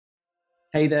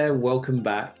Hey there, welcome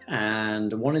back.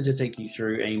 And I wanted to take you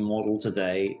through a model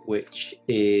today, which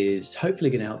is hopefully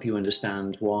going to help you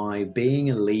understand why being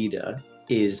a leader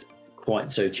is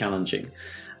quite so challenging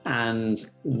and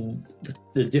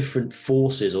the different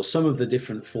forces, or some of the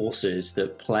different forces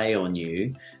that play on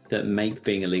you that make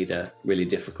being a leader really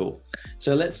difficult.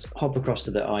 So let's hop across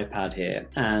to the iPad here.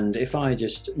 And if I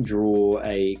just draw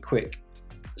a quick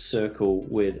circle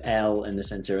with L in the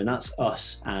center, and that's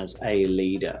us as a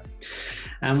leader.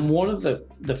 And one of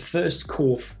the first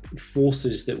core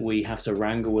forces that we have to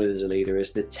wrangle with as a leader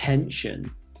is the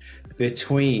tension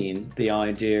between the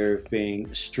idea of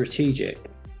being strategic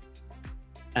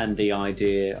and the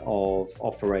idea of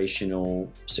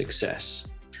operational success.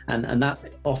 And that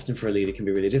often for a leader can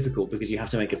be really difficult because you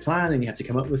have to make a plan and you have to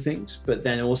come up with things, but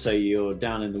then also you're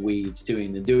down in the weeds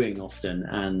doing the doing often,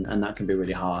 and that can be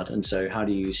really hard. And so how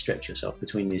do you stretch yourself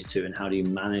between these two, and how do you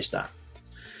manage that?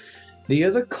 The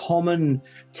other common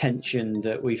tension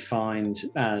that we find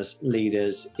as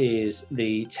leaders is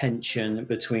the tension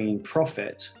between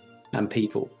profit and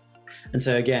people. And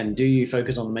so again, do you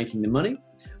focus on making the money,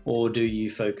 or do you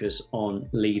focus on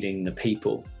leading the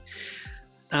people?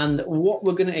 And what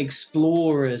we're going to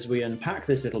explore as we unpack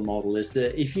this little model is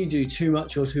that if you do too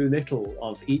much or too little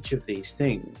of each of these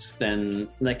things, then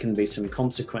there can be some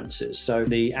consequences. So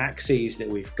the axes that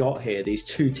we've got here, these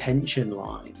two tension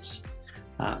lines,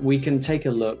 we can take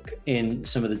a look in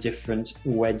some of the different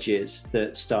wedges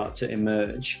that start to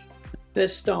emerge.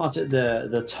 Let's start at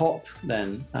the top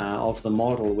then of the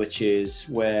model, which is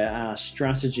where our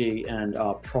strategy and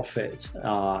our profit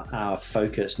are our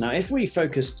focus. Now, if we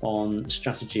focus on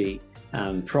strategy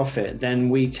and profit, then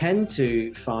we tend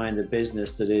to find a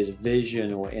business that is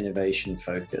vision or innovation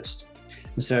focused.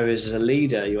 And so as a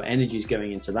leader, your energy is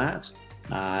going into that,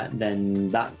 then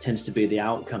that tends to be the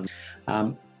outcome.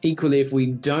 Equally, if we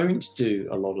don't do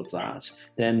a lot of that,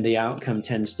 then the outcome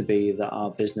tends to be that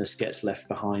our business gets left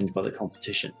behind by the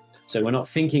competition. So we're not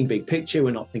thinking big picture,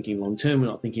 we're not thinking long term, we're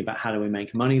not thinking about how do we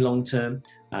make money long term.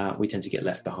 We tend to get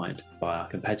left behind by our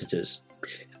competitors.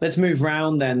 Let's move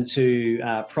round then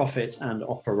to profit and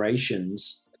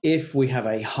operations. If we have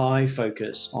a high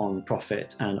focus on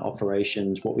profit and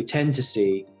operations, what we tend to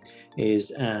see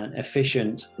is an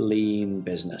efficient, lean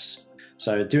business.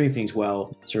 So doing things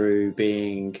well through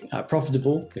being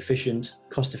profitable, efficient,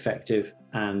 cost-effective,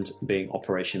 and being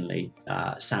operationally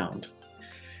sound.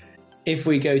 If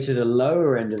we go to the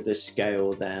lower end of this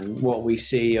scale, then what we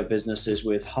see are businesses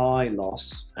with high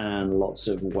loss and lots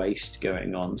of waste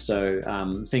going on. So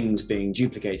things being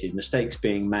duplicated, mistakes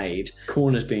being made,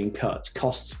 corners being cut,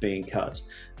 costs being cut,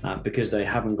 because they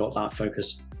haven't got that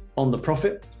focus on the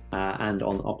profit and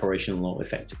on operational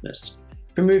effectiveness.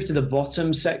 If we move to the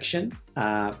bottom section,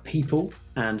 people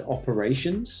and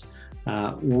operations,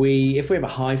 if we have a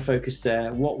high focus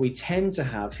there, what we tend to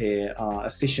have here are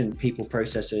efficient people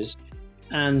processes,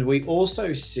 and we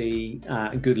also see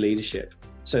good leadership.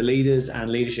 So leaders and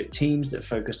leadership teams that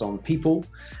focus on people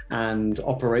and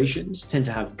operations tend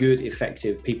to have good,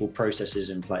 effective people processes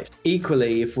in place.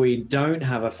 Equally, if we don't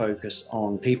have a focus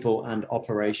on people and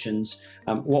operations,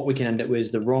 what we can end up with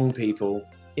is the wrong people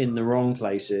in the wrong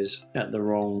places at the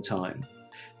wrong time.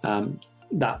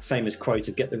 That famous quote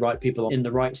of get the right people in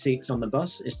the right seats on the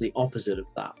bus is the opposite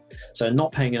of that. So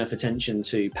not paying enough attention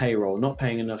to payroll, not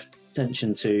paying enough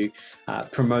attention to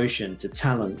promotion, to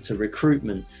talent, to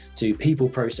recruitment, to people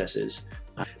processes.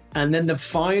 And then the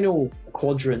final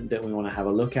quadrant that we want to have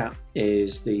a look at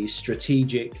is the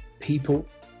strategic people.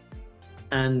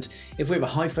 And if we have a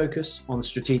high focus on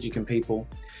strategic and people,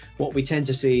 what we tend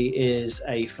to see is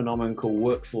a phenomenon called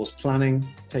workforce planning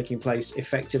taking place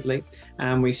effectively,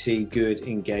 and we see good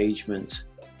engagement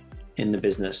in the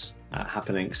business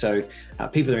happening. So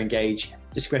people are engaged,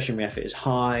 discretionary effort is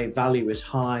high, value is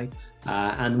high,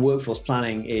 and workforce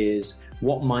planning is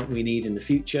what might we need in the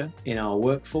future in our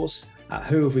workforce.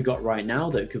 Who have we got right now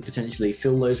that could potentially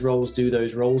fill those roles, do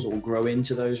those roles, or grow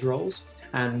into those roles?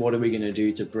 And what are we going to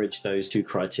do to bridge those two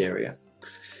criteria?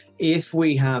 If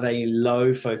we have a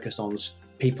low focus on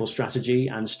people strategy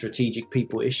and strategic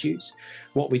people issues,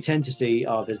 what we tend to see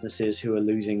are businesses who are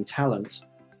losing talent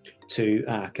to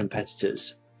our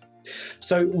competitors.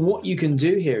 So what you can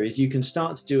do here is you can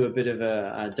start to do a bit of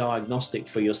a diagnostic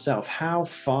for yourself. How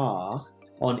far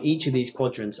on each of these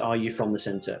quadrants are you from the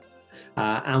center?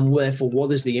 And therefore,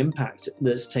 what is the impact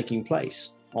that's taking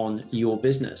place on your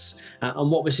business? And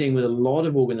what we're seeing with a lot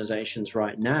of organizations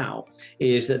right now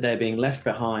is that they're being left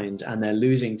behind and they're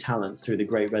losing talent through the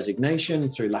Great Resignation,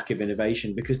 through lack of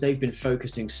innovation, because they've been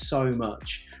focusing so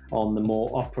much on the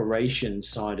more operations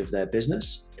side of their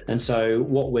business. And so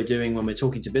what we're doing when we're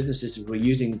talking to businesses is we're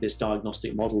using this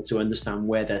diagnostic model to understand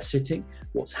where they're sitting,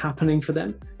 what's happening for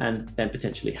them, and then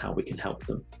potentially how we can help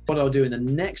them. What I'll do in the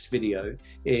next video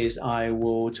is I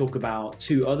will talk about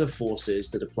 2 other forces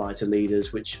that apply to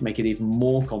leaders, which make it even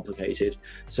more complicated.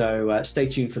 So stay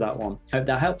tuned for that one. Hope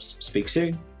that helps. Speak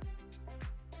soon.